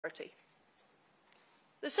priority.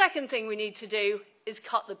 The second thing we need to do is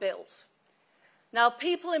cut the bills. Now,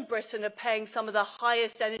 people in Britain are paying some of the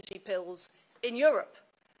highest energy bills in Europe,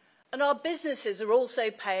 and our businesses are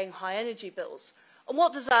also paying high energy bills. And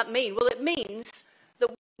what does that mean? Well, it means that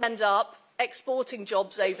we end up exporting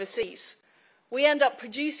jobs overseas. We end up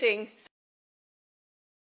producing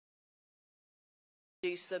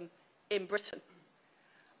them in Britain.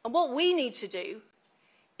 And what we need to do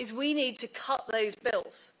is we need to cut those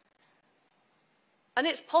bills. And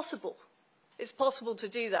it's possible. It's possible to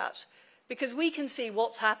do that because we can see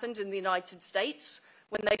what's happened in the United States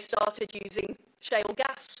when they started using shale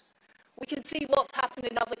gas. We can see what's happened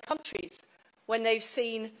in other countries when they've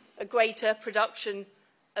seen a greater production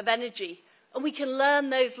of energy. And we can learn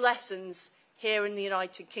those lessons here in the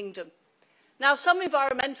United Kingdom. Now, some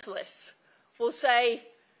environmentalists will say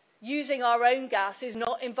using our own gas is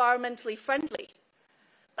not environmentally friendly.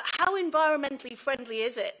 But how environmentally friendly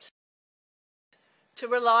is it to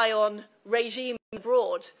rely on regimes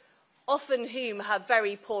abroad, often whom have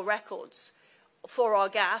very poor records for our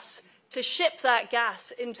gas, to ship that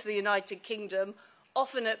gas into the United Kingdom,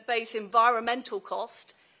 often at both environmental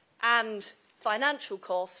cost and financial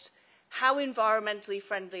cost? How environmentally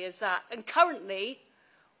friendly is that? And currently,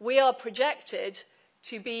 we are projected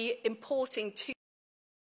to be importing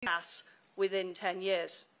gas within 10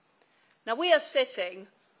 years. Now, we are sitting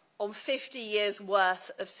on 50 years'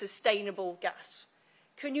 worth of sustainable gas.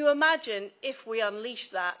 Can you imagine if we unleash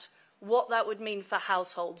that, what that would mean for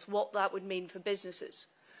households, what that would mean for businesses?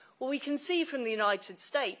 Well, we can see from the United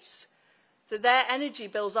States that their energy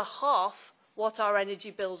bills are half what our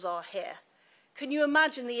energy bills are here. Can you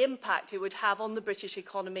imagine the impact it would have on the British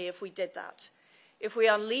economy if we did that? If we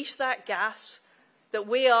unleash that gas that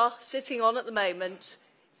we are sitting on at the moment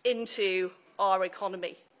into our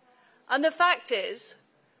economy. And the fact is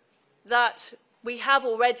that we have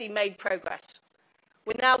already made progress.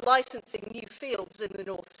 We're now licensing new fields in the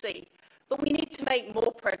North Sea, but we need to make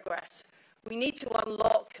more progress. We need to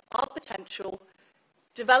unlock our potential,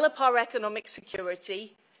 develop our economic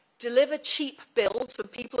security, deliver cheap bills for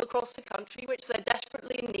people across the country, which they're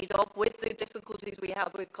desperately in need of with the difficulties we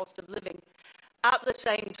have with cost of living, at the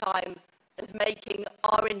same time as making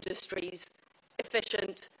our industries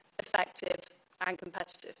efficient, effective, and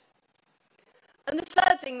competitive. And the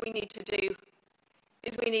third thing we need to do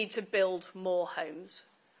is we need to build more homes.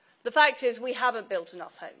 The fact is we haven't built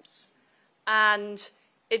enough homes. And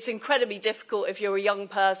it's incredibly difficult if you're a young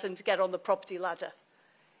person to get on the property ladder.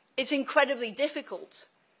 It's incredibly difficult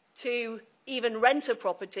to even rent a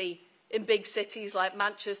property in big cities like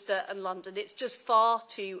Manchester and London. It's just far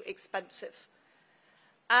too expensive.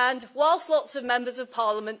 And whilst lots of members of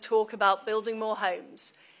Parliament talk about building more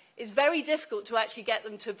homes, it's very difficult to actually get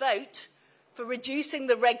them to vote for reducing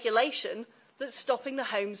the regulation that's stopping the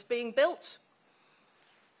homes being built.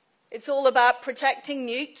 It's all about protecting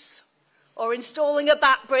newts or installing a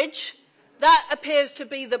bat bridge. That appears to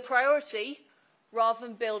be the priority rather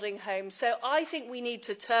than building homes. So I think we need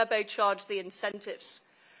to turbocharge the incentives.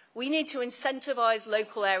 We need to incentivise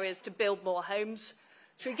local areas to build more homes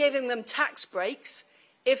through giving them tax breaks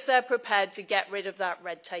if they're prepared to get rid of that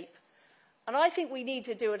red tape. And I think we need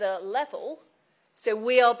to do it at a level so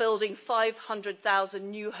we are building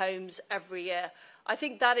 500,000 new homes every year. I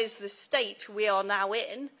think that is the state we are now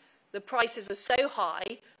in. The prices are so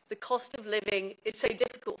high, the cost of living is so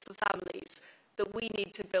difficult for families that we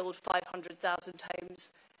need to build 500,000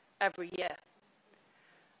 homes every year.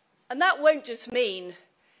 And that won't just mean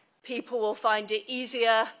people will find it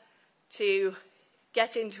easier to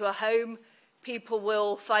get into a home. People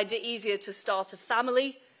will find it easier to start a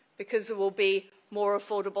family because there will be more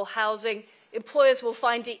affordable housing. Employers will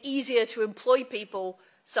find it easier to employ people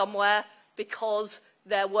somewhere because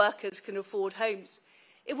their workers can afford homes.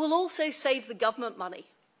 It will also save the government money.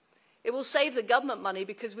 It will save the government money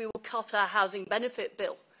because we will cut our housing benefit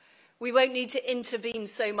bill. We won't need to intervene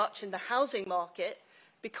so much in the housing market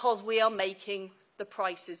because we are making the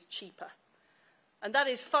prices cheaper. And that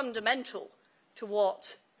is fundamental to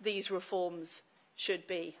what these reforms should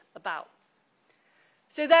be about.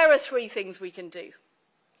 So there are three things we can do.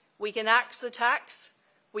 We can axe the tax,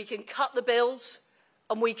 we can cut the bills,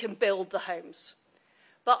 and we can build the homes.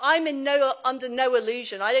 But I'm under no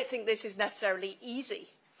illusion. I don't think this is necessarily easy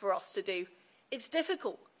for us to do. It's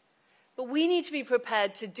difficult. But we need to be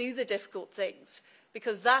prepared to do the difficult things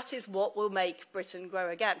because that is what will make Britain grow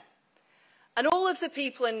again. And all of the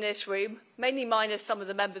people in this room, mainly minus some of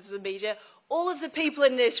the members of the media, all of the people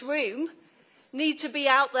in this room need to be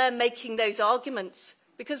out there making those arguments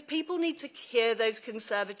because people need to hear those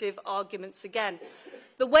conservative arguments again.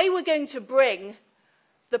 The way we're going to bring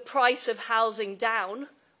the price of housing down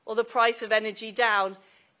or the price of energy down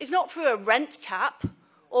is not through a rent cap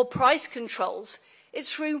or price controls,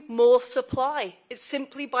 it's through more supply. It's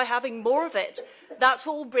simply by having more of it. That's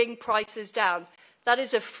what will bring prices down. That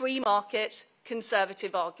is a free market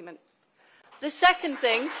conservative argument. The second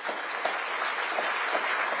thing,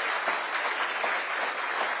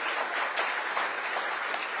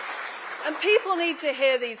 and people need to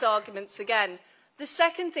hear these arguments again, the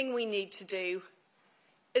second thing we need to do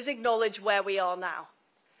is acknowledge where we are now.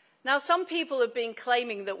 Now, some people have been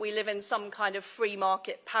claiming that we live in some kind of free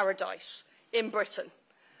market paradise in Britain,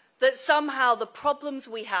 that somehow the problems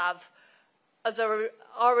we have are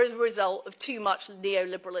as a result of too much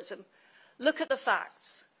neoliberalism. Look at the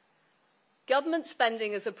facts. Government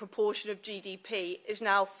spending as a proportion of GDP is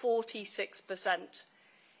now 46%.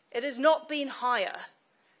 It has not been higher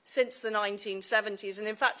since the 1970s, and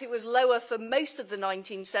in fact it was lower for most of the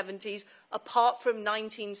 1970s, apart from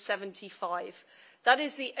 1975. That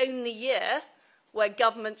is the only year where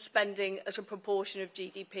government spending as a proportion of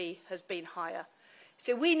GDP has been higher.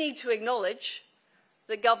 So we need to acknowledge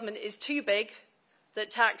that government is too big,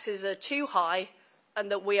 that taxes are too high,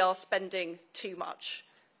 and that we are spending too much.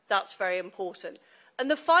 That's very important.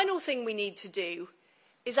 And the final thing we need to do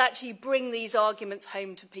is actually bring these arguments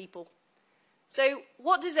home to people. So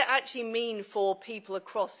what does it actually mean for people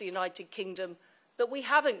across the United Kingdom that we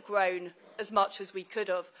haven't grown as much as we could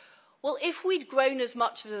have? Well, if we'd grown as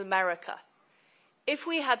much as America, if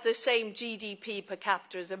we had the same GDP per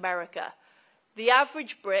capita as America, the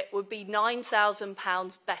average Brit would be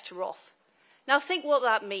 £9,000 better off. Now think what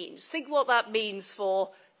that means. Think what that means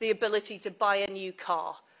for the ability to buy a new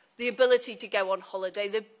car, the ability to go on holiday,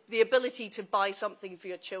 the ability to buy something for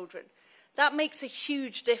your children. That makes a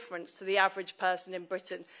huge difference to the average person in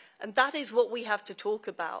Britain, and that is what we have to talk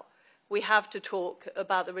about. We have to talk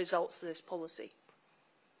about the results of this policy.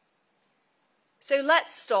 So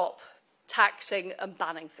let's stop taxing and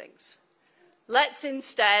banning things. Let's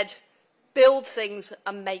instead build things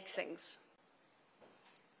and make things.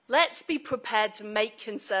 Let's be prepared to make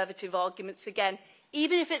conservative arguments again,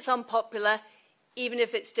 even if it's unpopular, even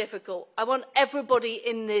if it's difficult. I want everybody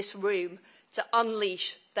in this room to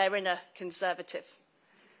unleash their inner conservative.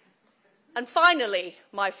 And finally,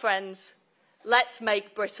 my friends, let's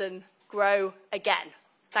make Britain grow again.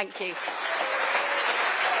 Thank you.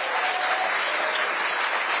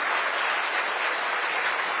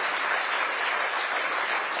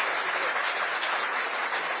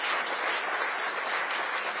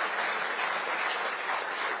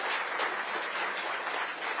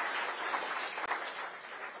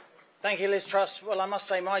 Thank you, Ms Truss. Well, I must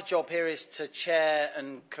say my job here is to chair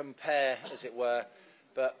and compare, as it were,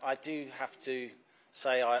 but I do have to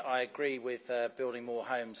say I agree with building more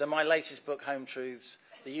homes. And my latest book, Home Truths,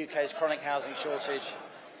 the UK's Chronic Housing Shortage,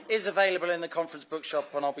 is available in the conference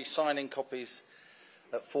bookshop, and I'll be signing copies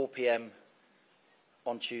at 4 p.m.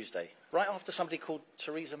 on Tuesday, right after somebody called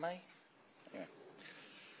Theresa May. Anyway.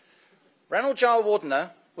 Ranald Jalwardner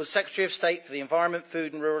was Secretary of State for the Environment,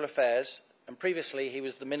 Food and Rural Affairs, and previously he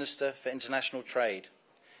was the Minister for International Trade.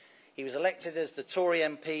 He was elected as the Tory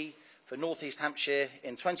MP for North East Hampshire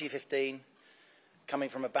in 2015, coming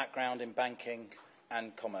from a background in banking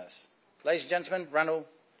and commerce. Ladies and gentlemen, Ranald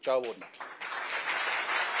Jalwardner.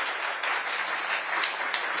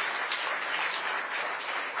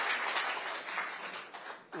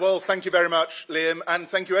 Well, thank you very much, Liam, and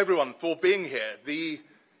thank you everyone for being here. The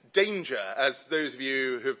danger, as those of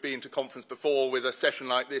you who have been to conference before with a session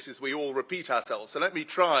like this, is we all repeat ourselves. So let me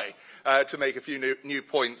try to make a few new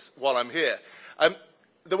points while I'm here.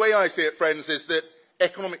 The way I see it, friends, is that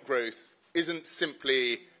economic growth isn't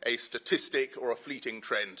simply a statistic or a fleeting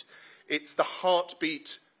trend. It's the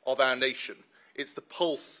heartbeat of our nation. It's the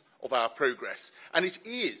pulse of our progress. And it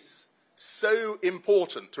is so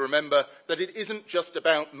important to remember that it isn't just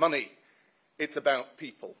about money. It's about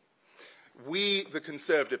people. We, the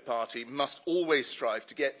Conservative Party, must always strive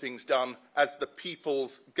to get things done as the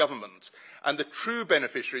people's government. And the true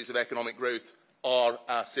beneficiaries of economic growth are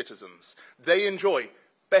our citizens. They enjoy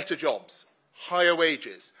better jobs, higher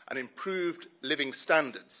wages, and improved living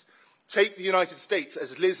standards. Take the United States,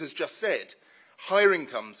 as Liz has just said. Higher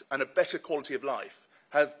incomes and a better quality of life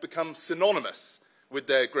have become synonymous with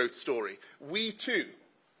their growth story. We too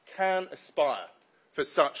can aspire for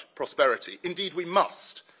such prosperity. Indeed, we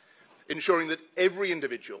must, ensuring that every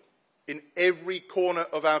individual in every corner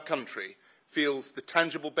of our country feels the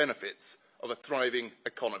tangible benefits of a thriving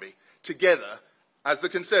economy. Together, as the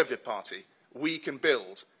Conservative Party, we can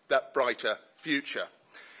build that brighter future.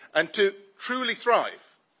 And to truly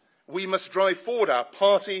thrive, we must drive forward our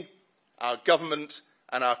party, our government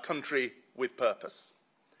and our country with purpose.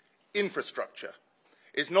 Infrastructure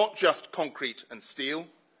is not just concrete and steel,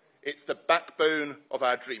 it's the backbone of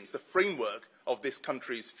our dreams, the framework of this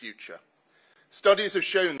country's future. Studies have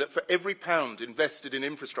shown that for every pound invested in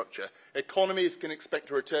infrastructure, economies can expect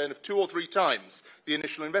a return of 2 or 3 times the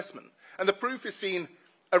initial investment. And the proof is seen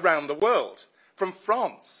around the world. From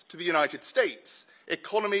France to the United States,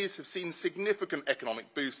 economies have seen significant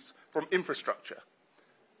economic boosts from infrastructure.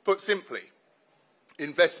 Put simply,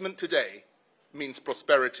 investment today means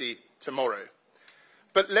prosperity tomorrow.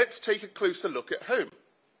 But let's take a closer look at home.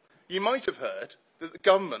 You might have heard that the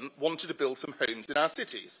government wanted to build some homes in our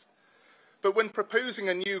cities. But when proposing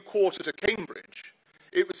a new quarter to Cambridge,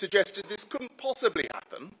 it was suggested this couldn't possibly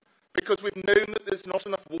happen because we've known that there's not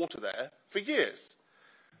enough water there for years.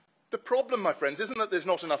 The problem, my friends, isn't that there's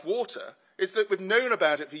not enough water, it's that we've known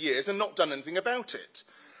about it for years and not done anything about it.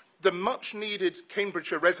 The much-needed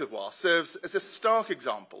Cambridgeshire Reservoir serves as a stark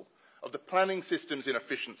example of the planning system's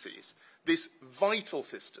inefficiencies. This vital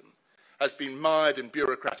system has been mired in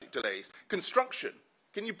bureaucratic delays. Construction,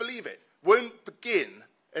 can you believe it, won't begin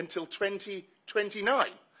until 2029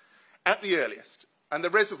 at the earliest, and the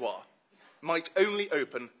reservoir might only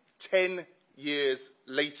open 10 years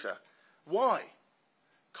later. Why?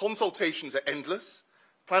 Consultations are endless,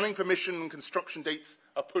 planning permission and construction dates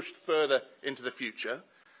are pushed further into the future.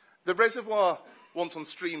 The reservoir, once on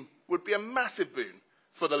stream, would be a massive boon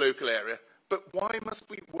for the local area, but why must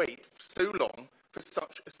we wait so long for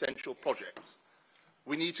such essential projects?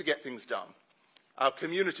 We need to get things done. Our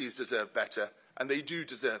communities deserve better, and they do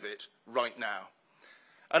deserve it right now.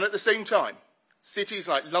 And at the same time, cities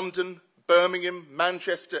like London, Birmingham,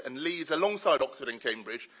 Manchester and Leeds, alongside Oxford and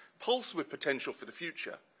Cambridge, pulse with potential for the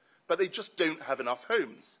future, but they just don't have enough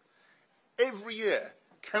homes. Every year,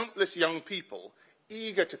 countless young people,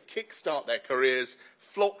 eager to kickstart their careers,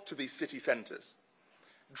 flock to these city centres,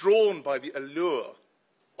 drawn by the allure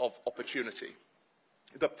of opportunity,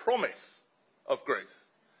 the promise of growth.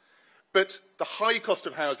 But the high cost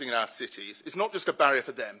of housing in our cities is not just a barrier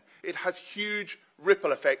for them, it has huge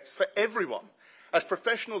ripple effects for everyone. As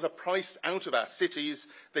professionals are priced out of our cities,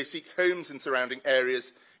 they seek homes in surrounding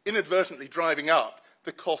areas, inadvertently driving up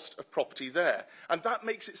the cost of property there. And that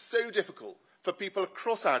makes it so difficult for people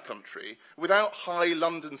across our country, without high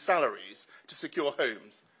London salaries, to secure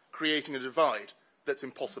homes, creating a divide that's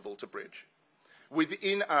impossible to bridge.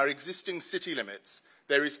 Within our existing city limits,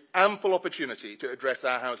 there is ample opportunity to address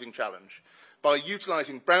our housing challenge by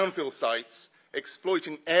utilising brownfield sites,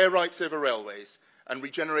 exploiting air rights over railways, and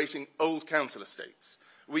regenerating old council estates.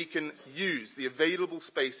 We can use the available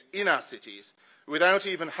space in our cities without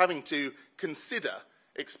even having to consider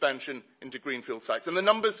expansion into greenfield sites. And the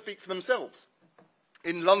numbers speak for themselves.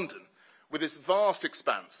 In London, with this vast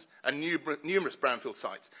expanse and numerous brownfield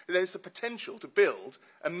sites, there's the potential to build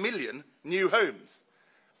 1 million new homes.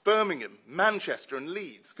 Birmingham, Manchester and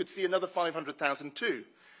Leeds could see another 500,000 too.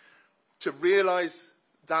 To realise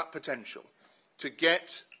that potential, to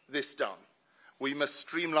get this done, we must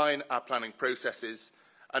streamline our planning processes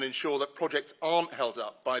and ensure that projects aren't held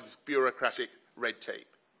up by this bureaucratic red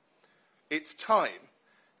tape. It's time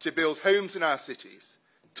to build homes in our cities,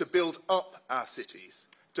 to build up our cities,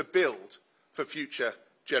 to build for future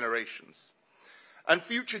generations. And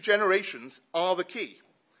future generations are the key.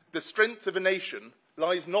 The strength of a nation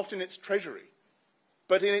lies not in its treasury,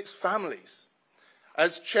 but in its families.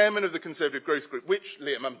 As chairman of the Conservative Growth Group, which,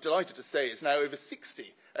 Liam, I'm delighted to say, is now over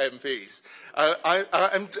 60 MPs,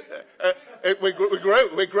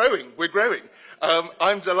 we're growing.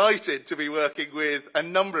 I'm delighted to be working with a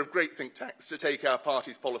number of great think tanks to take our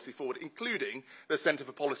party's policy forward, including the Centre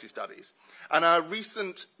for Policy Studies. And our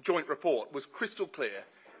recent joint report was crystal clear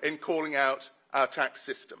in calling out our tax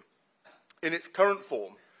system. In its current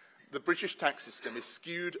form, the British tax system is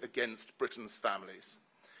skewed against Britain's families.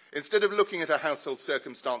 Instead of looking at our household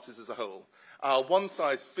circumstances as a whole, our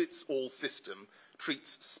one-size-fits-all system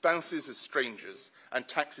treats spouses as strangers and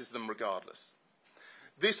taxes them regardless.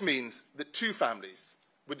 This means that 2 families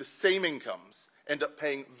with the same incomes end up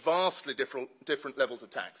paying vastly different levels of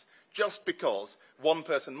tax just because one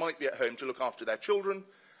person might be at home to look after their children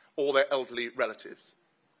or their elderly relatives.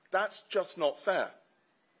 That's just not fair.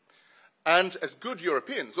 And as good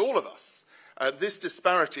Europeans, all of us, this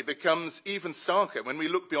disparity becomes even starker when we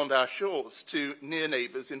look beyond our shores to near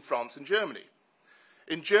neighbours in France and Germany.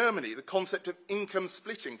 In Germany, the concept of income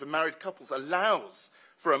splitting for married couples allows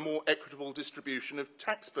for a more equitable distribution of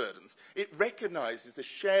tax burdens. It recognises the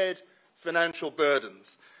shared financial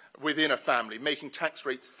burdens within a family, making tax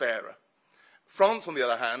rates fairer. France, on the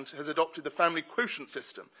other hand, has adopted the family quotient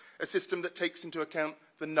system, a system that takes into account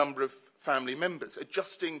the number of family members,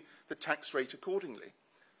 adjusting the tax rate accordingly.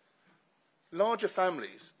 larger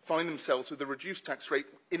families find themselves with a reduced tax rate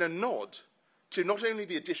in a nod to not only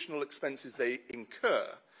the additional expenses they incur,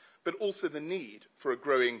 but also the need for a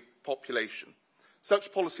growing population.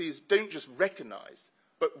 Such policies don't just recognise,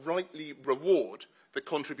 but rightly reward the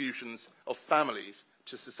contributions of families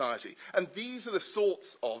to society. And these are the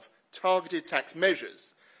sorts of targeted tax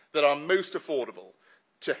measures that are most affordable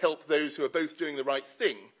to help those who are both doing the right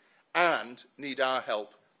thing and need our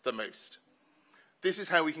help the most. This is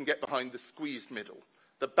how we can get behind the squeezed middle,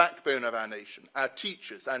 the backbone of our nation, our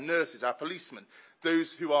teachers, our nurses, our policemen,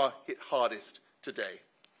 those who are hit hardest today.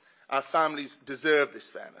 Our families deserve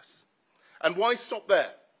this fairness. And why stop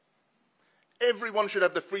there? Everyone should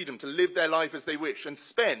have the freedom to live their life as they wish and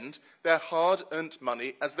spend their hard-earned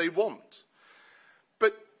money as they want.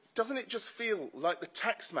 But doesn't it just feel like the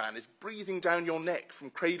taxman is breathing down your neck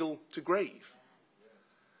from cradle to grave?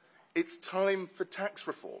 It's time for tax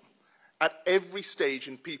reform at every stage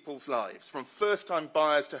in people's lives, from first-time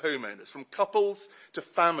buyers to homeowners, from couples to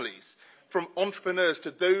families, from entrepreneurs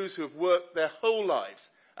to those who have worked their whole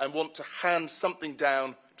lives and want to hand something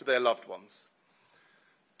down to their loved ones.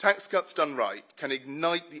 Tax cuts done right can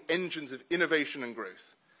ignite the engines of innovation and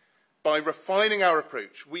growth. By refining our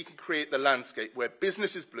approach, we can create the landscape where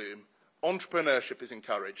businesses bloom, entrepreneurship is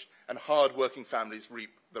encouraged, and hard-working families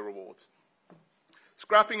reap the rewards.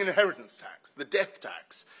 Scrapping inheritance tax, the death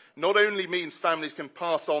tax, not only means families can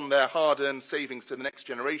pass on their hard-earned savings to the next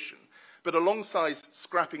generation, but alongside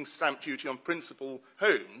scrapping stamp duty on principal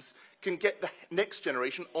homes, can get the next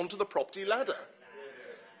generation onto the property ladder,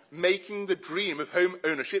 making the dream of home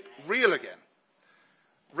ownership real again.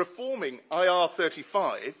 Reforming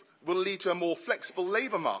IR35 will lead to a more flexible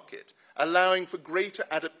labour market, allowing for greater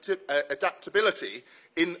adaptability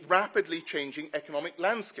in rapidly changing economic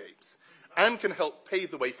landscapes, and can help pave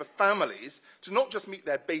the way for families to not just meet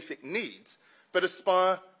their basic needs, but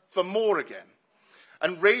aspire for more again.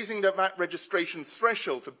 And raising the VAT registration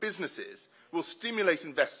threshold for businesses will stimulate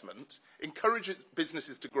investment, encourage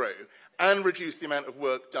businesses to grow, and reduce the amount of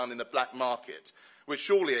work done in the black market, which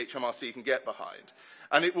surely HMRC can get behind.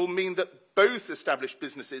 And it will mean that both established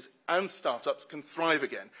businesses and startups can thrive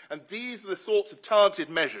again. And these are the sorts of targeted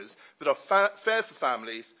measures that are fair for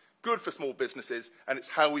families, good for small businesses, and it's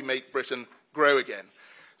how we make Britain grow again.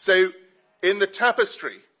 So, in the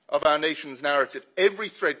tapestry of our nation's narrative, every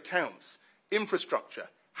thread counts. Infrastructure,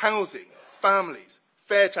 housing, families,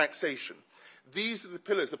 fair taxation. These are the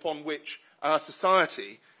pillars upon which our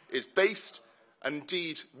society is based, and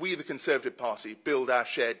indeed, we, the Conservative Party, build our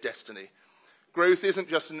shared destiny. Growth isn't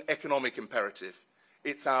just an economic imperative.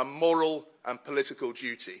 It's our moral and political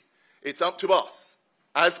duty. It's up to us,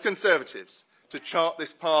 as Conservatives, to chart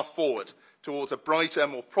this path forward towards a brighter,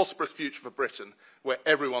 more prosperous future for Britain, where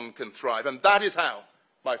everyone can thrive. And that is how,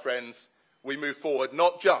 my friends, we move forward,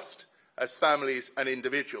 not just as families and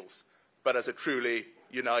individuals, but as a truly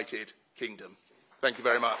united kingdom. Thank you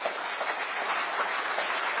very much.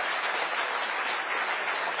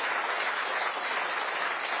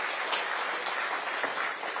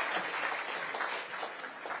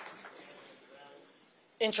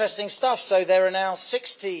 Interesting stuff. So there are now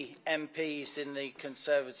 60 MPs in the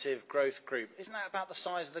Conservative Growth Group. Isn't that about the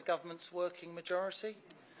size of the government's working majority?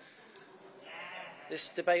 This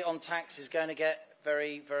debate on tax is going to get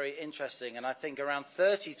very, very interesting, and I think around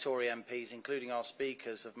 30 Tory MPs, including our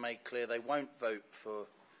speakers, have made clear they won't vote for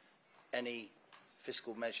any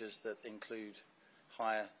fiscal measures that include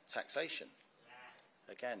higher taxation.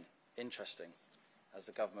 Again, interesting, as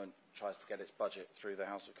the government tries to get its budget through the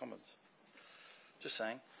House of Commons. Just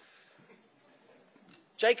saying.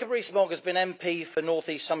 Jacob Rees-Mogg has been MP for North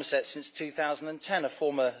East Somerset since 2010, a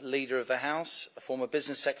former leader of the House, a former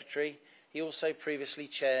business secretary. He also previously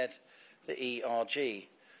chaired the ERG.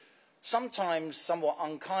 Sometimes somewhat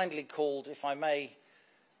unkindly called, if I may,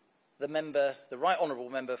 the Right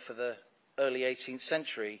Honourable Member for the early 18th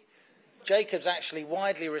century, Jacob's actually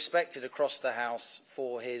widely respected across the House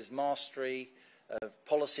for his mastery of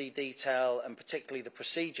policy detail and particularly the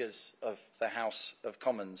procedures of the House of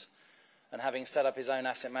Commons. And having set up his own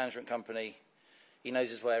asset management company, he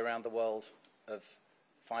knows his way around the world of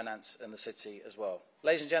finance and the city as well.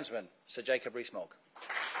 Ladies and gentlemen, Sir Jacob Rees-Mogg.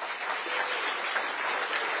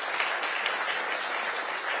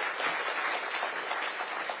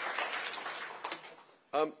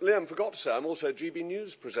 Liam forgot to say I'm also a GB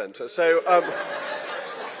News presenter, so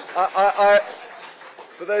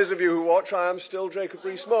for those of you who watch, I am still Jacob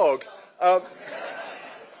Rees-Mogg. And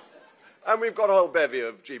we've got a whole bevy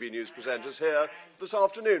of GB News presenters here this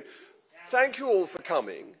afternoon. Thank you all for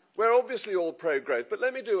coming. We're obviously all pro-growth, but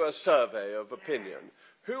let me do a survey of opinion.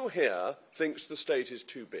 Who here thinks the state is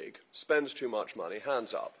too big, spends too much money?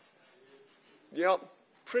 Hands up. Yeah,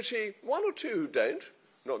 pretty, one or two who don't.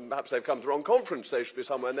 Not, perhaps they've come to the wrong conference, they should be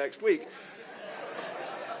somewhere next week.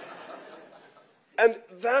 And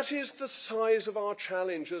that is the size of our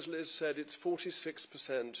challenge, as Liz said. It's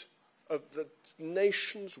 46% of the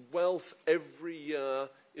nation's wealth every year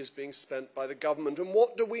is being spent by the government. And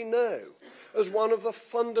what do we know as one of the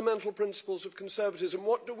fundamental principles of conservatism?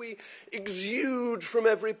 What do we exude from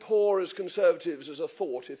every pore as conservatives as a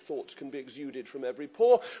thought, if thoughts can be exuded from every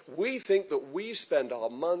pore? We think that we spend our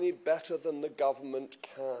money better than the government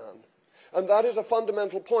can. And that is a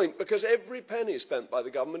fundamental point, because every penny spent by the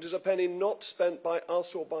government is a penny not spent by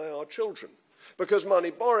us or by our children. Because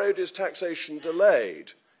money borrowed is taxation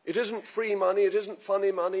delayed. It isn't free money, it isn't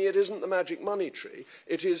funny money, it isn't the magic money tree.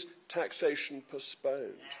 It is taxation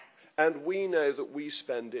postponed. And we know that we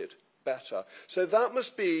spend it better. So that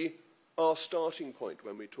must be our starting point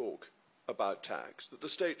when we talk about tax, that the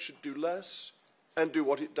state should do less and do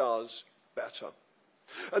what it does better.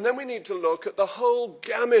 And then we need to look at the whole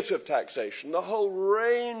gamut of taxation, the whole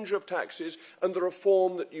range of taxes and the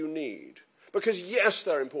reform that you need. Because yes,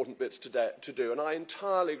 there are important bits to do, and I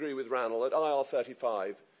entirely agree with Ranald that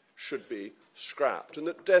IR35 should be scrapped, and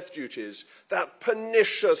that death duties, that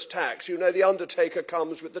pernicious tax, you know, the undertaker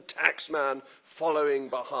comes with the taxman following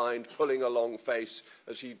behind, pulling a long face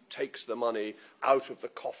as he takes the money out of the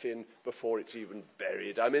coffin before it's even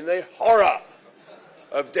buried. I mean, the horror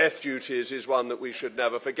of death duties is one that we should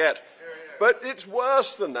never forget. But it's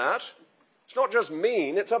worse than that. It's not just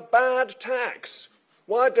mean, it's a bad tax.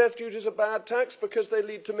 Why are death duties a bad tax? Because they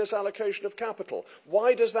lead to misallocation of capital.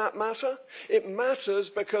 Why does that matter? It matters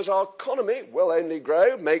because our economy will only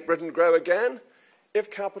grow, make Britain grow again,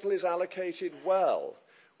 if capital is allocated well.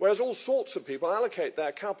 Whereas all sorts of people allocate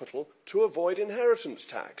their capital to avoid inheritance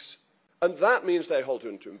tax. And that means they hold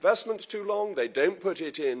into investments too long, they don't put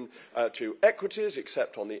it in to equities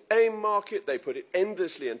except on the AIM market, they put it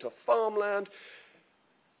endlessly into farmland.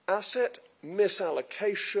 Asset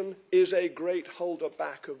misallocation is a great holder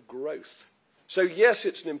back of growth. So yes,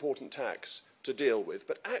 it's an important tax to deal with,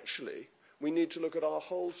 but actually we need to look at our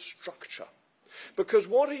whole structure. Because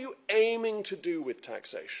what are you aiming to do with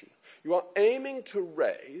taxation? You are aiming to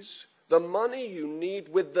raise the money you need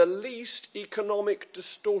with the least economic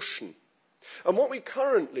distortion. And what we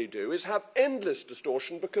currently do is have endless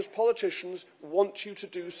distortion because politicians want you to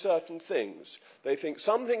do certain things. They think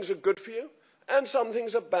some things are good for you and some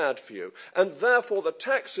things are bad for you. And therefore the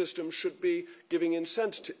tax system should be giving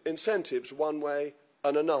incentives one way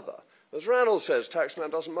and another. As Ranald says,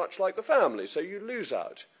 taxman doesn't much like the family, so you lose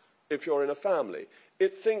out if you're in a family.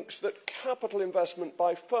 It thinks that capital investment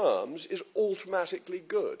by firms is automatically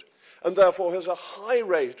good, and therefore has a high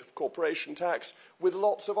rate of corporation tax with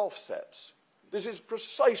lots of offsets. This is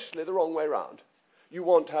precisely the wrong way round. You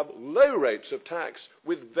want to have low rates of tax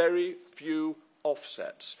with very few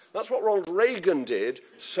offsets. That's what Ronald Reagan did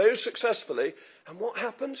so successfully, and what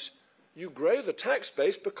happens? You grow the tax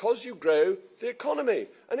base because you grow the economy.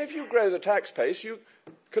 And if you grow the tax base, you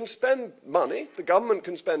can spend money, the government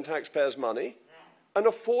can spend taxpayers' money, and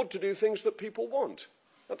afford to do things that people want.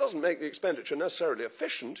 That doesn't make the expenditure necessarily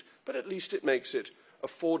efficient, but at least it makes it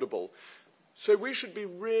affordable. So we should be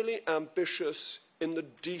really ambitious in the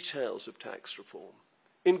details of tax reform,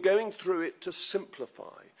 in going through it to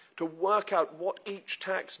simplify, to work out what each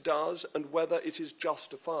tax does and whether it is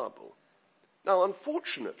justifiable. Now,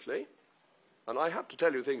 unfortunately, and I have to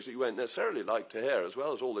tell you things that you won't necessarily like to hear as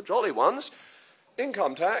well as all the jolly ones,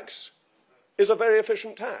 income tax is a very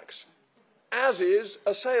efficient tax, as is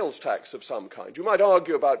a sales tax of some kind. You might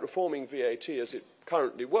argue about reforming VAT as it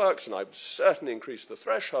currently works, and I've certainly increased the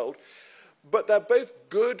threshold, but they're both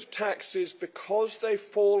good taxes because they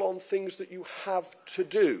fall on things that you have to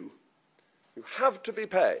do. You have to be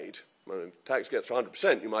paid. Well, if tax gets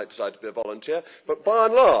 100%, you might decide to be a volunteer, but by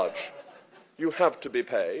and large, you have to be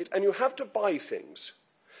paid, and you have to buy things.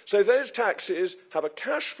 So those taxes have a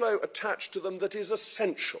cash flow attached to them that is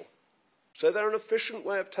essential. So they're an efficient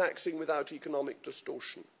way of taxing without economic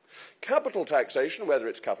distortion. Capital taxation, whether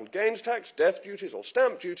it's capital gains tax, death duties, or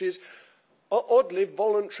stamp duties, are oddly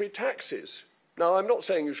voluntary taxes. Now, I'm not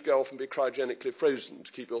saying you should go off and be cryogenically frozen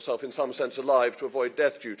to keep yourself in some sense alive to avoid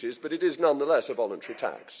death duties, but it is nonetheless a voluntary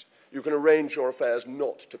tax. You can arrange your affairs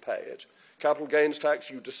not to pay it. Capital gains tax,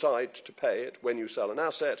 you decide to pay it when you sell an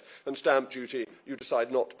asset, and stamp duty, you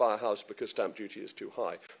decide not to buy a house because stamp duty is too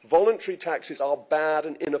high. Voluntary taxes are bad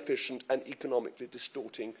and inefficient and economically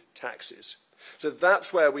distorting taxes. So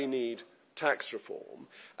that's where we need tax reform,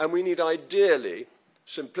 and we need ideally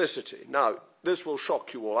simplicity. Now, this will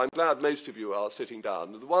shock you all. I'm glad most of you are sitting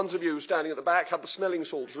down. The ones of you standing at the back have the smelling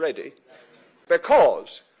salts ready,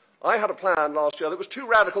 because I had a plan last year that was too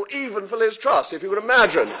radical even for Ms Truss, if you could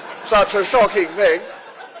imagine such a shocking thing.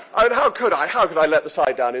 I mean, how could I let the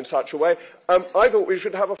side down in such a way? I thought we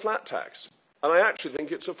should have a flat tax. And I actually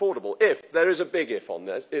think it's affordable. If, there is a big if on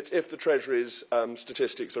this, it's if the Treasury's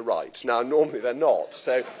statistics are right. Now, normally they're not,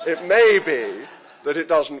 so it may be that it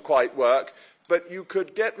doesn't quite work, but you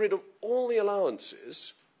could get rid of all the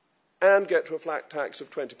allowances and get to a flat tax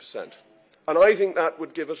of 20%. And I think that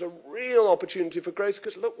would give us a real opportunity for growth,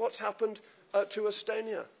 because look what's happened to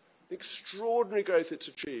Estonia, the extraordinary growth it's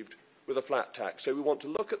achieved with a flat tax. So we want to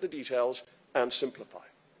look at the details and simplify.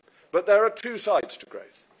 But there are two sides to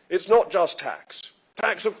growth. It's not just tax.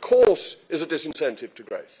 Tax, of course, is a disincentive to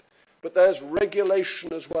growth. But there's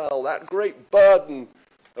regulation as well, that great burden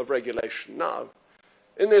of regulation. Now,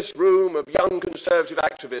 in this room of young Conservative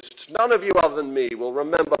activists, none of you other than me will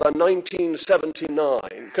remember the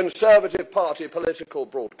 1979 Conservative Party political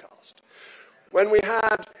broadcast, when we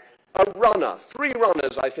had a runner, 3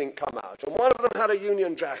 runners, I think, come out, and one of them had a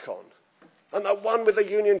Union Jack on. And the one with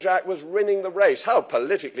the Union Jack was winning the race. How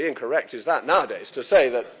politically incorrect is that nowadays, to say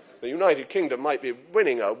that the United Kingdom might be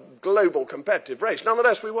winning a global competitive race?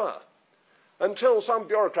 Nonetheless, we were. Until some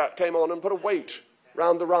bureaucrat came on and put a weight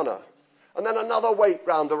round the runner, and then another weight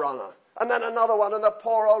round the runner, and then another one, and the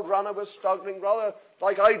poor old runner was struggling, rather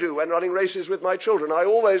like I do when running races with my children. I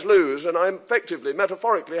always lose, and I effectively,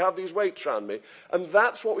 metaphorically, have these weights round me. And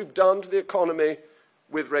that's what we've done to the economy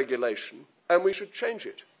with regulation, and we should change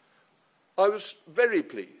it. I was very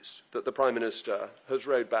pleased that the Prime Minister has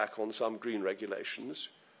rowed back on some green regulations.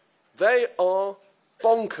 They are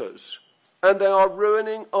bonkers, and they are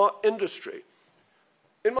ruining our industry.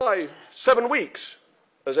 In my 7 weeks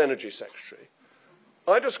as Energy Secretary,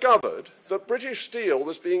 I discovered that British Steel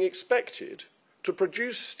was being expected to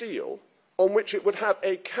produce steel on which it would have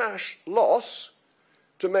a cash loss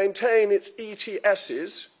to maintain its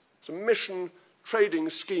ETSs, emission trading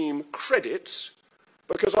scheme credits,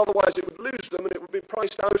 because otherwise it would lose them and it would be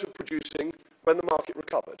priced out of producing when the market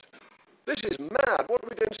recovered. This is mad. What do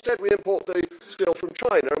we do instead? We import the steel from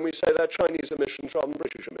China and we say they're Chinese emissions rather than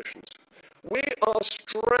British emissions. We are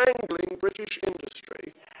strangling British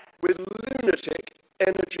industry with lunatic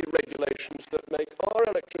energy regulations that make our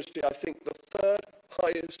electricity, I think, the 3rd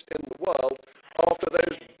highest in the world after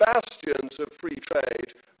those bastions of free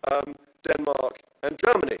trade, Denmark and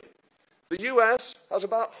Germany. The US has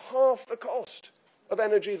about half the cost of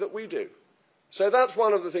energy that we do. So that's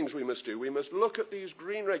one of the things we must do. We must look at these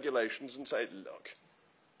green regulations and say, look,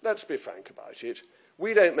 let's be frank about it.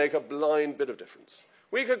 We don't make a blind bit of difference.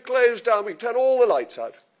 We could close down, we could turn all the lights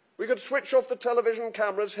out. We could switch off the television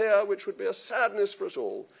cameras here, which would be a sadness for us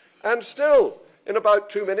all. And still, in about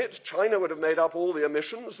 2 minutes, China would have made up all the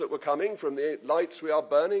emissions that were coming from the lights we are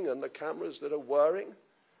burning and the cameras that are whirring.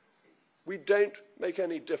 We don't make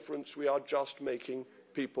any difference. We are just making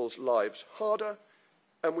people's lives harder,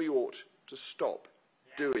 and we ought to stop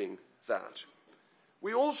doing that.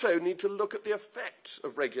 We also need to look at the effects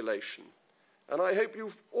of regulation. And I hope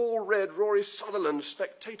you've all read Rory Sutherland's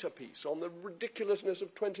Spectator piece on the ridiculousness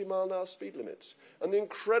of 20-mile-an-hour speed limits and the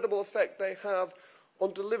incredible effect they have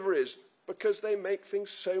on deliveries because they make things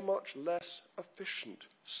so much less efficient.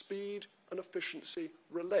 Speed and efficiency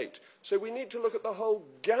relate. So we need to look at the whole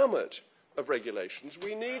gamut of regulations.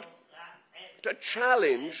 We need to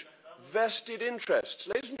challenge vested interests.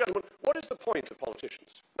 Ladies and gentlemen, what is the point of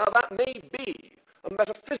politicians? Now, that may be a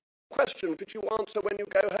metaphysical question for you to answer when you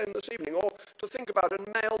go home this evening, or to think about in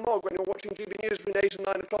Mail Mog when you're watching GB News between 8 and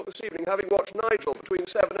 9 o'clock this evening, having watched Nigel between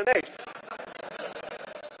 7 and 8.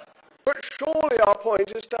 But surely our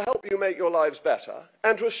point is to help you make your lives better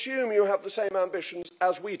and to assume you have the same ambitions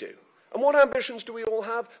as we do. And what ambitions do we all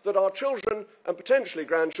have? That our children and potentially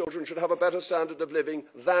grandchildren should have a better standard of living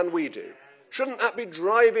than we do. Shouldn't that be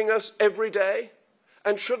driving us every day?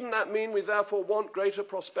 And shouldn't that mean we therefore want greater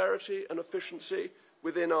prosperity and efficiency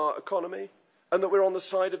within our economy, and that we're on the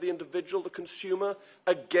side of the individual, the consumer,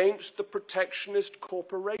 against the protectionist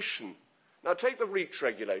corporation? Now, take the REACH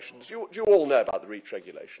regulations. You all know about the REACH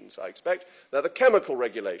regulations, I expect. They're the chemical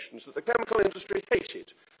regulations that the chemical industry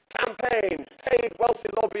hated, campaigned, paid wealthy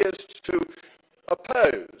lobbyists to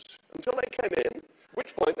oppose, until they came in, at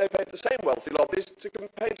which point they paid the same wealthy lobbyists to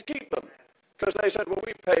campaign to keep them, because they said, well,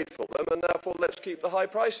 we paid for them, and therefore let's keep the high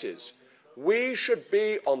prices. We should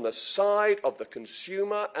be on the side of the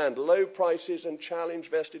consumer and low prices and challenge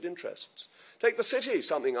vested interests. Take the city,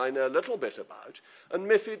 something I know a little bit about, and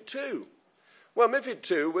MiFID II. Well, MiFID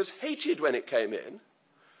II was hated when it came in,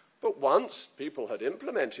 but once people had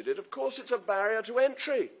implemented it, of course it's a barrier to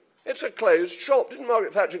entry. It's a closed shop. Didn't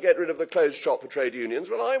Margaret Thatcher get rid of the closed shop for trade unions?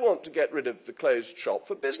 Well, I want to get rid of the closed shop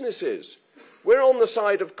for businesses. We're on the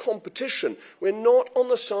side of competition. We're not on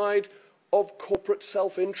the side of corporate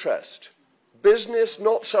self-interest. Business,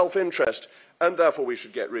 not self-interest. And therefore we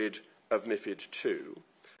should get rid of MiFID II.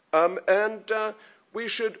 We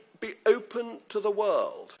should be open to the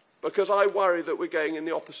world, because I worry that we're going in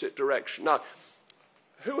the opposite direction. Now,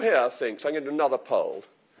 who here thinks, I'm going to do another poll,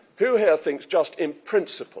 who here thinks just in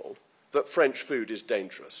principle that French food is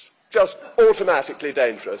dangerous? Just automatically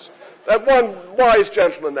dangerous? One wise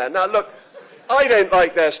gentleman there. Now, look, I don't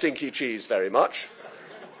like their stinky cheese very much.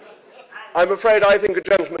 I'm afraid I think a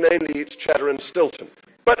gentleman only eats cheddar and Stilton.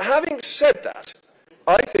 But having said that,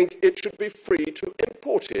 I think it should be free to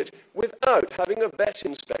import it without having a vet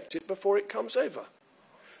inspect it before it comes over.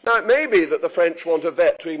 Now, it may be that the French want a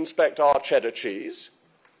vet to inspect our cheddar cheese,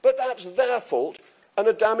 but that's their fault and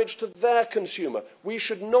a damage to their consumer. We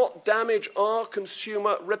should not damage our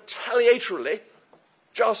consumer retaliatorily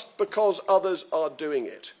just because others are doing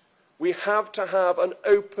it. We have to have an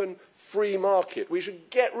open, free market. We should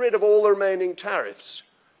get rid of all the remaining tariffs.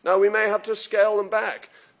 Now, we may have to scale them back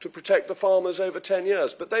to protect the farmers over 10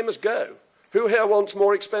 years, but they must go. Who here wants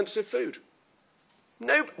more expensive food?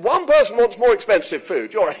 No, one person wants more expensive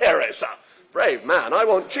food. You're a hero, sir. Brave man. I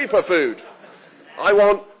want cheaper food. I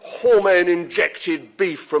want hormone-injected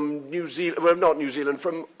beef from New Zealand, well, not New Zealand,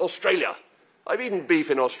 from Australia. I've eaten beef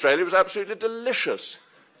in Australia. It was absolutely delicious.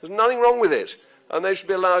 There's nothing wrong with it. And they should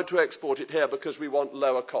be allowed to export it here because we want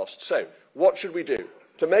lower costs. So, what should we do?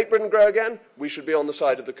 To make Britain grow again, we should be on the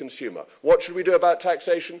side of the consumer. What should we do about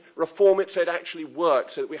taxation? Reform it so it actually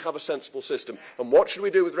works, so that we have a sensible system. And what should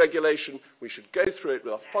we do with regulation? We should go through it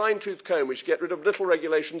with a fine-tooth comb. We should get rid of little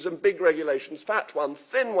regulations and big regulations, fat ones,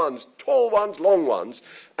 thin ones, tall ones, long ones,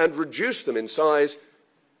 and reduce them in size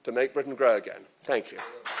to make Britain grow again. Thank you.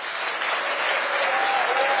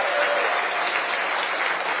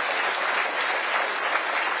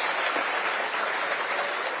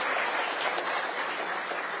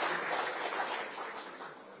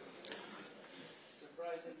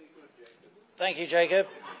 Thank you, Jacob.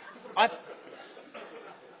 I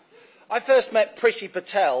first met Priti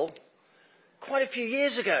Patel quite a few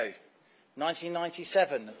years ago,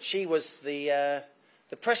 1997. She was the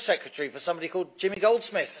press secretary for somebody called Jimmy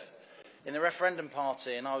Goldsmith in the referendum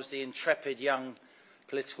party, and I was the intrepid young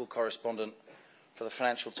political correspondent for the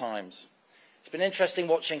Financial Times. It's been interesting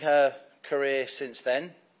watching her career since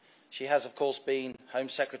then. She has, of course, been Home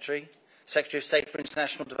Secretary, Secretary of State for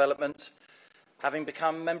International Development, having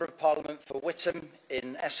become Member of Parliament for Witham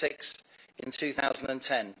in Essex in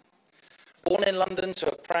 2010. Born in London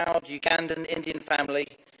to a proud Ugandan Indian family,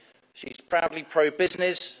 she's proudly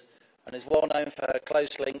pro-business and is well known for her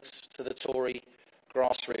close links to the Tory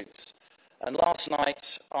grassroots. And last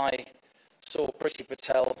night I saw Priti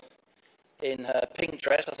Patel in her pink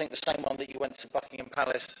dress, I think the same one that you went to Buckingham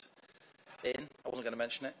Palace in, I wasn't going to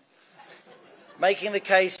mention it, making the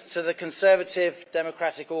case to the Conservative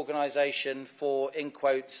Democratic Organisation for, in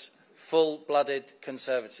quotes, full-blooded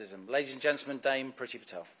conservatism. Ladies and gentlemen, Dame Priti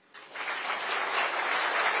Patel.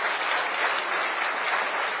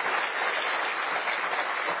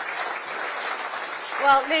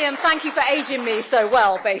 Well, Liam, thank you for aging me so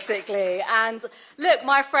well, basically. And look,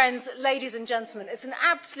 my friends, ladies and gentlemen, it's an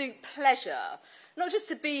absolute pleasure, not just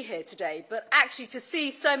to be here today, but actually to see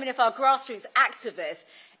so many of our grassroots activists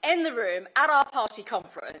in the room at our party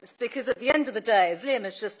conference, because at the end of the day, as Liam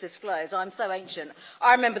has just disclosed, I'm so ancient,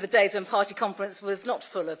 I remember the days when party conference was not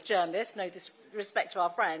full of journalists, no disrespect to our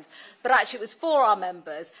friends, but actually it was for our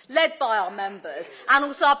members, led by our members, and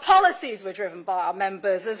also our policies were driven by our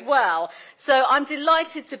members as well. So I'm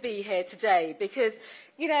delighted to be here today because,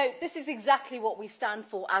 you know, this is exactly what we stand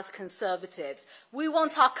for as Conservatives. We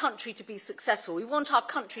want our country to be successful. We want our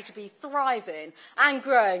country to be thriving and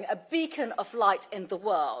growing, a beacon of light in the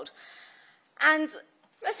world. And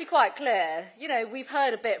let's be quite clear, you know, we've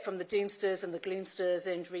heard a bit from the doomsters and the gloomsters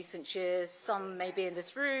in recent years. Some may be in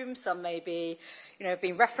this room, some may be, you know,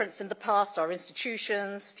 being referenced in the past, our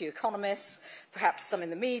institutions, a few economists, perhaps some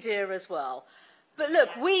in the media as well. But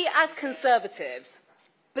look, we as Conservatives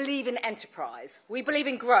believe in enterprise, we believe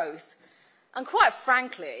in growth, and quite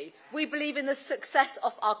frankly, we believe in the success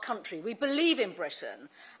of our country. We believe in Britain,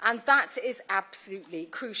 and that is absolutely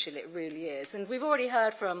crucial, it really is. And we've already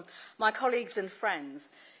heard from my colleagues and friends.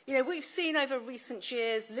 You know, we've seen over recent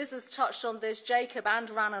years, Liz has touched on this, Jacob and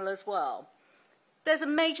Ranil as well. There's a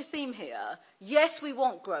major theme here. Yes, we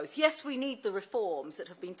want growth. Yes, we need the reforms that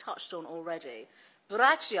have been touched on already. But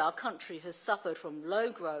actually, our country has suffered from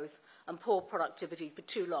low growth and poor productivity for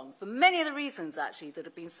too long, for many of the reasons, actually, that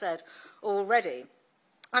have been said already.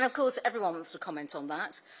 And, of course, everyone wants to comment on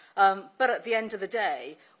that. But at the end of the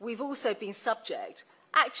day, we've also been subject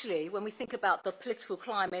actually, when we think about the political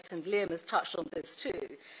climate, and Liam has touched on this too,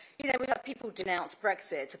 you know, we have people denounce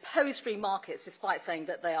Brexit, oppose free markets despite saying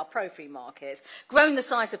that they are pro-free markets, grown the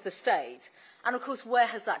size of the state. And of course, where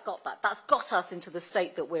has that got that? That's got us into the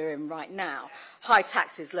state that we're in right now. High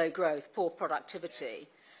taxes, low growth, poor productivity.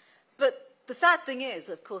 But the sad thing is,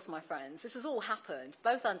 of course, my friends, this has all happened,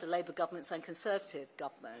 both under Labour governments and Conservative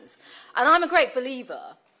governments. And I'm a great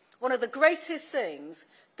believer, one of the greatest things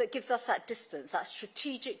that gives us that distance, that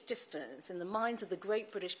strategic distance in the minds of the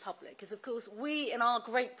great British public is, of course, we in our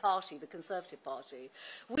great party, the Conservative Party,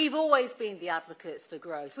 we've always been the advocates for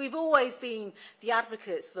growth. We've always been the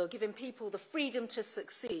advocates for giving people the freedom to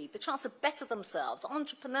succeed, the chance to better themselves,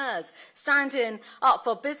 entrepreneurs standing up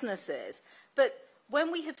for businesses. But when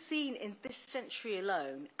we have seen in this century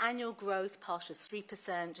alone annual growth past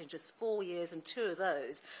 3% in just 4 years, and 2 of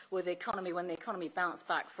those were the economy when the economy bounced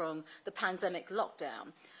back from the pandemic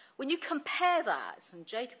lockdown, when you compare that, and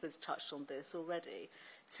Jacob has touched on this already,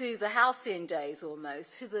 to the halcyon days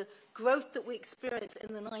almost, to the growth that we experienced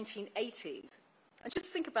in the 1980s, and just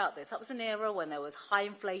think about this, that was an era when there was high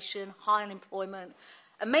inflation, high unemployment,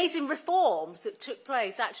 amazing reforms that took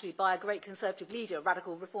place actually by a great Conservative leader, a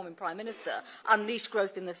radical reforming Prime Minister, unleashed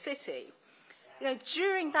growth in the city. You know,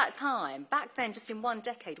 during that time, back then, just in 1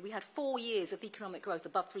 decade, we had 4 years of economic growth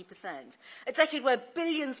above 3%. A decade where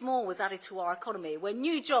billions more was added to our economy, where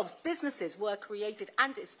new jobs, businesses were created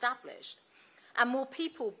and established, and more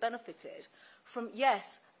people benefited from,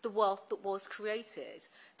 yes, the wealth that was created.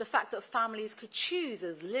 The fact that families could choose,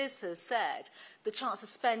 as Liz has said, the chance to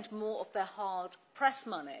spend more of their hard-pressed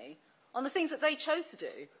money on the things that they chose to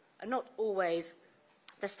do, and not always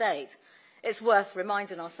the state. It's worth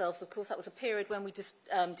reminding ourselves, of course, that was a period when we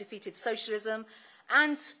defeated socialism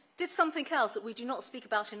and did something else that we do not speak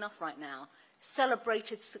about enough right now,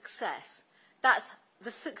 celebrated success. That's the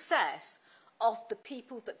success of the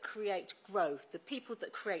people that create growth, the people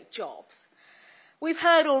that create jobs. We've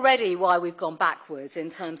heard already why we've gone backwards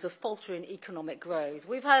in terms of faltering economic growth.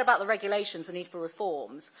 We've heard about the regulations, the need for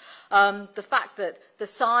reforms, the fact that the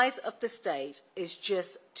size of the state is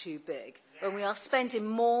just too big, when we are spending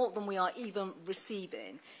more than we are even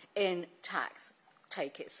receiving in tax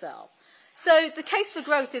take itself. So the case for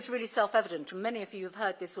growth is really self-evident, and many of you have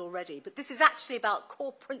heard this already, but this is actually about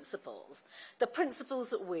core principles, the principles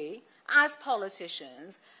that we, as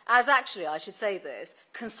politicians, as actually, I should say this,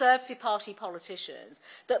 Conservative Party politicians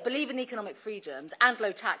that believe in economic freedoms and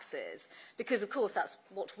low taxes, because of course that's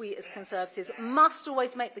what we as Conservatives must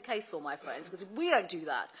always make the case for, my friends, because if we don't do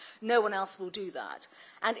that, no one else will do that.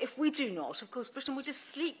 And if we do not, of course, Britain will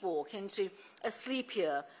just sleepwalk into a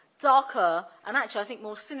sleepier, darker, and actually I think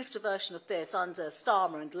more sinister version of this under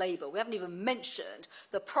Starmer and Labour. We haven't even mentioned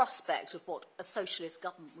the prospect of what a socialist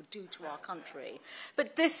government would do to our country.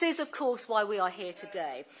 But this is, of course, why we are here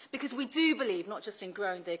today, because we do believe not just in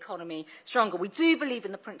growing the economy stronger, we do believe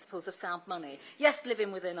in the principles of sound money. Yes,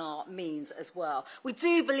 living within our means as well. We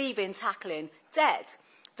do believe in tackling debt.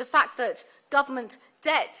 The fact that government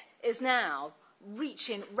debt is now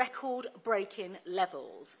reaching record-breaking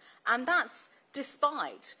levels, and that's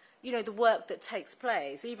despite the work that takes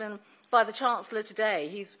place. Even by the Chancellor today,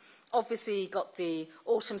 he's obviously got the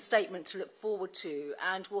autumn statement to look forward to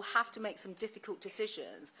and will have to make some difficult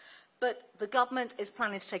decisions. But the government is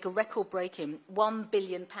planning to take a record-breaking £1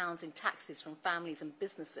 billion in taxes from families and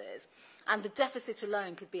businesses, and the deficit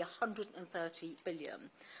alone could be 130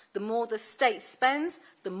 billion. The more the state spends,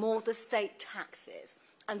 the more the state taxes.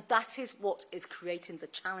 And that is what is creating the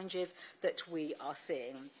challenges that we are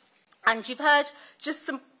seeing. And you've heard just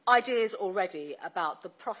some ideas already about the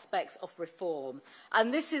prospects of reform.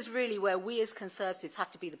 And this is really where we as Conservatives have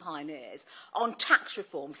to be the pioneers. On tax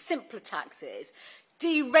reform, simpler taxes,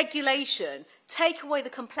 deregulation, take away the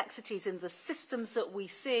complexities in the systems that we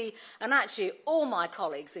see. And actually, all my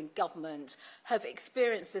colleagues in government have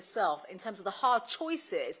experienced this self in terms of the hard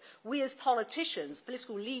choices we as politicians,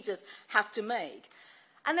 political leaders, have to make.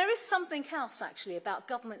 And there is something else, actually, about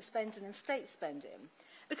government spending and state spending.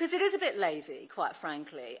 Because it is a bit lazy, quite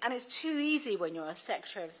frankly, and it's too easy when you're a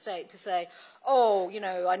Secretary of State to say, oh,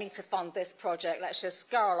 I need to fund this project, let's just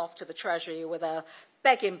scurry off to the Treasury with a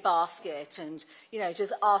begging basket and,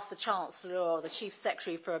 just ask the Chancellor or the Chief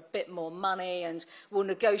Secretary for a bit more money and we'll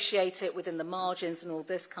negotiate it within the margins and all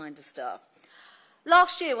this kind of stuff.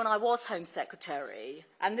 Last year when I was Home Secretary,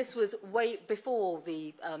 and this was way before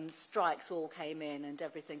the strikes all came in and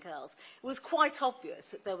everything else, it was quite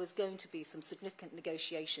obvious that there was going to be some significant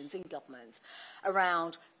negotiations in government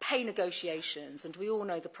around pay negotiations, and we all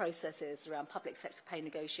know the processes around public sector pay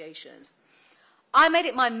negotiations. I made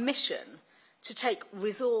it my mission to take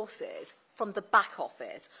resources from the back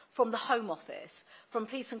office, from the Home Office, from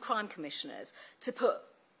police and crime commissioners to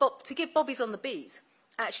give bobbies on the beat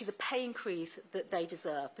actually the pay increase that they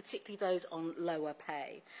deserve, particularly those on lower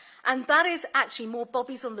pay. And that is actually more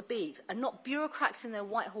bobbies on the beat and not bureaucrats in their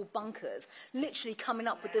Whitehall bunkers literally coming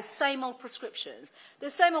up with the same old prescriptions.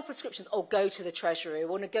 The same old prescriptions, oh, go to the Treasury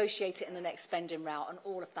or negotiate it in the next spending route and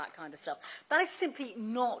all of that kind of stuff. That is simply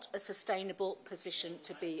not a sustainable position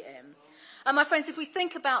to be in. And my friends, if we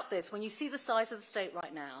think about this, when you see the size of the state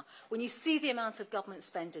right now, when you see the amount of government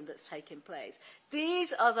spending that's taking place,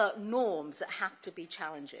 these are the norms that have to be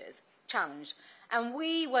challenged. And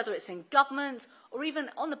we, whether it's in government or even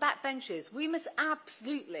on the backbenches, we must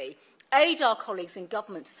absolutely aid our colleagues in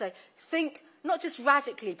government to say, think not just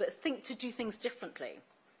radically, but think to do things differently.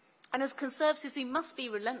 And as Conservatives, we must be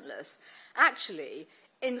relentless, actually,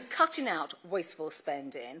 in cutting out wasteful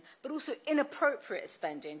spending, but also inappropriate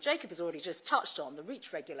spending. Jacob has already just touched on the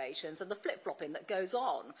REACH regulations and the flip-flopping that goes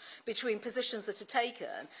on between positions that are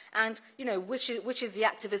taken and, you know, which is the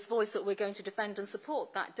activist voice that we're going to defend and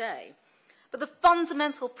support that day. But the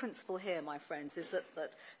fundamental principle here, my friends, is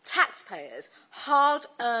that taxpayers'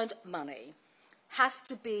 hard-earned money has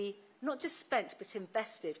to be not just spent, but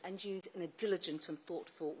invested and used in a diligent and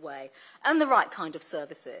thoughtful way, and the right kind of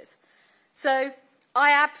services. So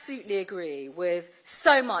I absolutely agree with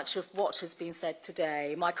so much of what has been said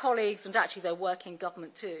today, my colleagues and actually their work in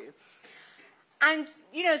government too. And,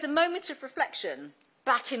 you know, as a moment of reflection,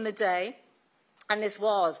 back in the day, and this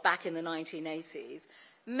was back in the 1980s,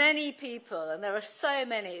 many people, and there are so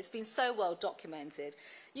many, it's been so well documented,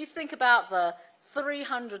 you think about the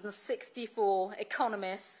 364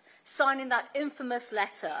 economists signing that infamous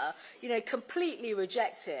letter, you know, completely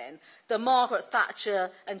rejecting the Margaret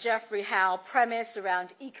Thatcher and Geoffrey Howe premise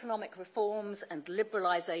around economic reforms and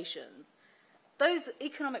liberalisation. Those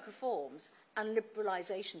economic reforms and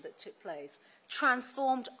liberalisation that took place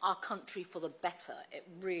transformed our country for the better. It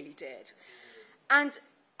really did. And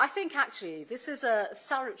I think actually this is a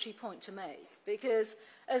salutary point to make because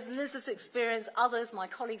as Liz has experienced, others, my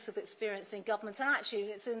colleagues have experienced in government, and actually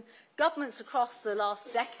it's in governments across the last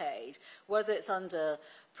decade, whether it's under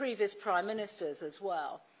previous prime ministers as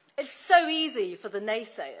well. It's so easy for the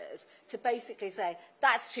naysayers to basically say,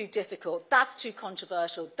 that's too difficult, that's too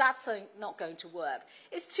controversial, that's not going to work.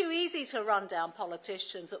 It's too easy to run down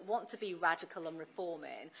politicians that want to be radical and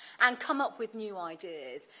reforming and come up with new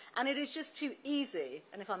ideas. And it is just too easy,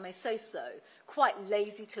 and if I may say so, quite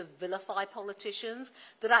lazy to vilify politicians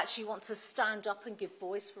that actually want to stand up and give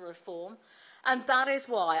voice for reform. And that is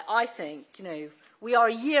why I think, you know, we are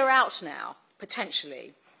a year out now,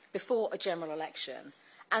 potentially, before a general election.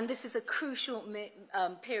 And this is a crucial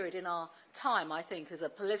period in our time, I think, as a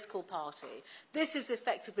political party. This is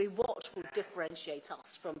effectively what will differentiate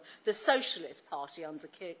us from the Socialist Party under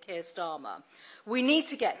Keir Starmer. We need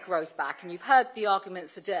to get growth back, and you've heard the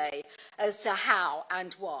arguments today as to how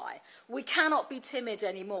and why. We cannot be timid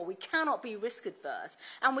anymore, we cannot be risk-adverse,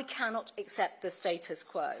 and we cannot accept the status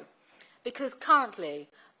quo. Because currently,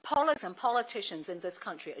 politics and politicians in this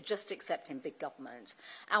country are just accepting big government,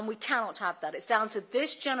 and we cannot have that. It's down to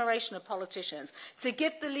this generation of politicians to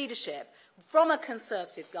give the leadership from a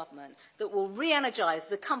Conservative government that will re-energise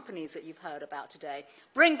the companies that you've heard about today,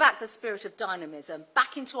 bring back the spirit of dynamism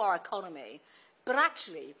back into our economy, but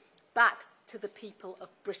actually back to the people of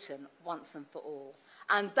Britain once and for all.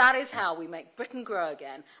 And that is how we make Britain grow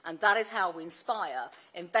again, and that is how we inspire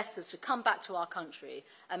investors to come back to our country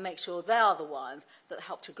and make sure they are the ones that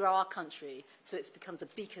help to grow our country so it becomes a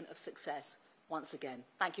beacon of success once again.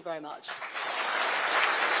 Thank you very much.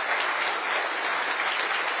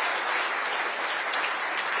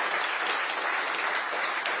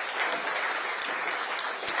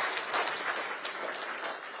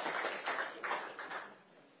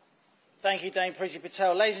 Thank you, Dame Priti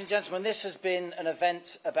Patel. Ladies and gentlemen, this has been an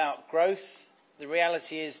event about growth. The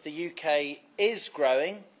reality is the UK is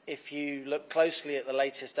growing. If you look closely at the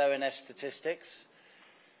latest ONS statistics,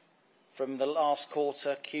 from the last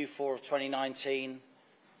quarter, Q4 of 2019,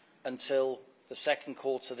 until the second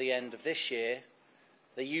quarter, the end of this year,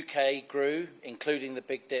 the UK grew, including the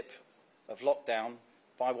big dip of lockdown,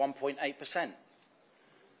 by 1.8%.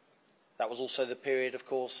 That was also the period, of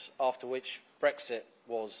course, after which Brexit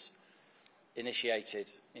was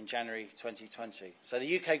initiated in January 2020. So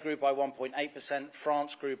the UK grew by 1.8%,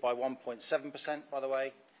 France grew by 1.7%, by the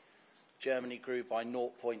way, Germany grew by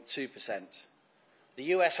 0.2%. The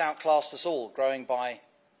US outclassed us all, growing by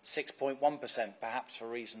 6.1%, perhaps for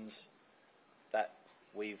reasons that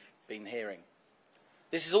we've been hearing.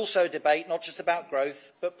 This is also a debate not just about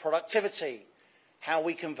growth, but productivity, how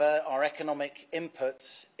we convert our economic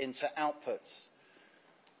inputs into outputs.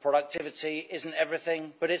 Productivity isn't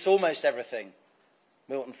everything, but it's almost everything,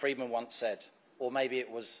 Milton Friedman once said, or maybe it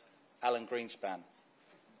was Alan Greenspan.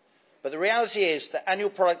 But the reality is that annual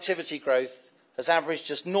productivity growth has averaged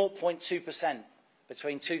just 0.2%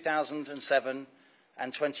 between 2007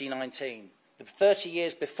 and 2019. The 30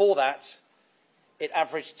 years before that, it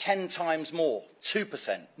averaged 10 times more,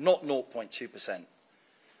 2%, not 0.2%.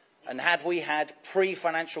 And had we had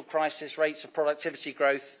pre-financial crisis rates of productivity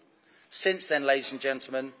growth, since then, ladies and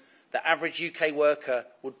gentlemen, the average UK worker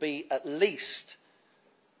would be at least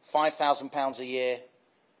 £5,000 a year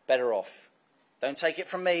better off. Don't take it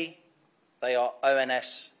from me, they are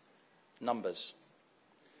ONS numbers.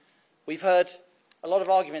 We've heard a lot of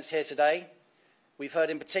arguments here today. We've heard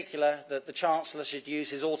in particular that the Chancellor should use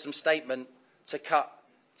his autumn statement to cut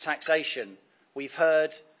taxation. We've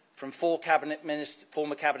heard from former Cabinet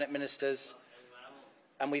Ministers,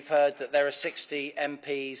 and we've heard that there are 60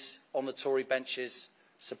 MPs on the Tory benches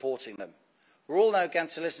supporting them. We're all now going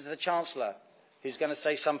to listen to the Chancellor, who's going to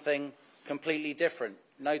say something completely different.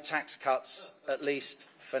 No tax cuts, at least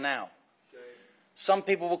for now. Some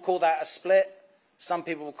people will call that a split. Some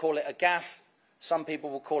people will call it a gaffe. Some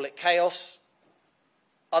people will call it chaos.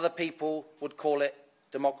 Other people would call it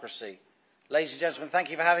democracy. Ladies and gentlemen,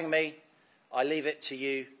 thank you for having me. I leave it to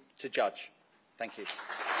you to judge. Thank you.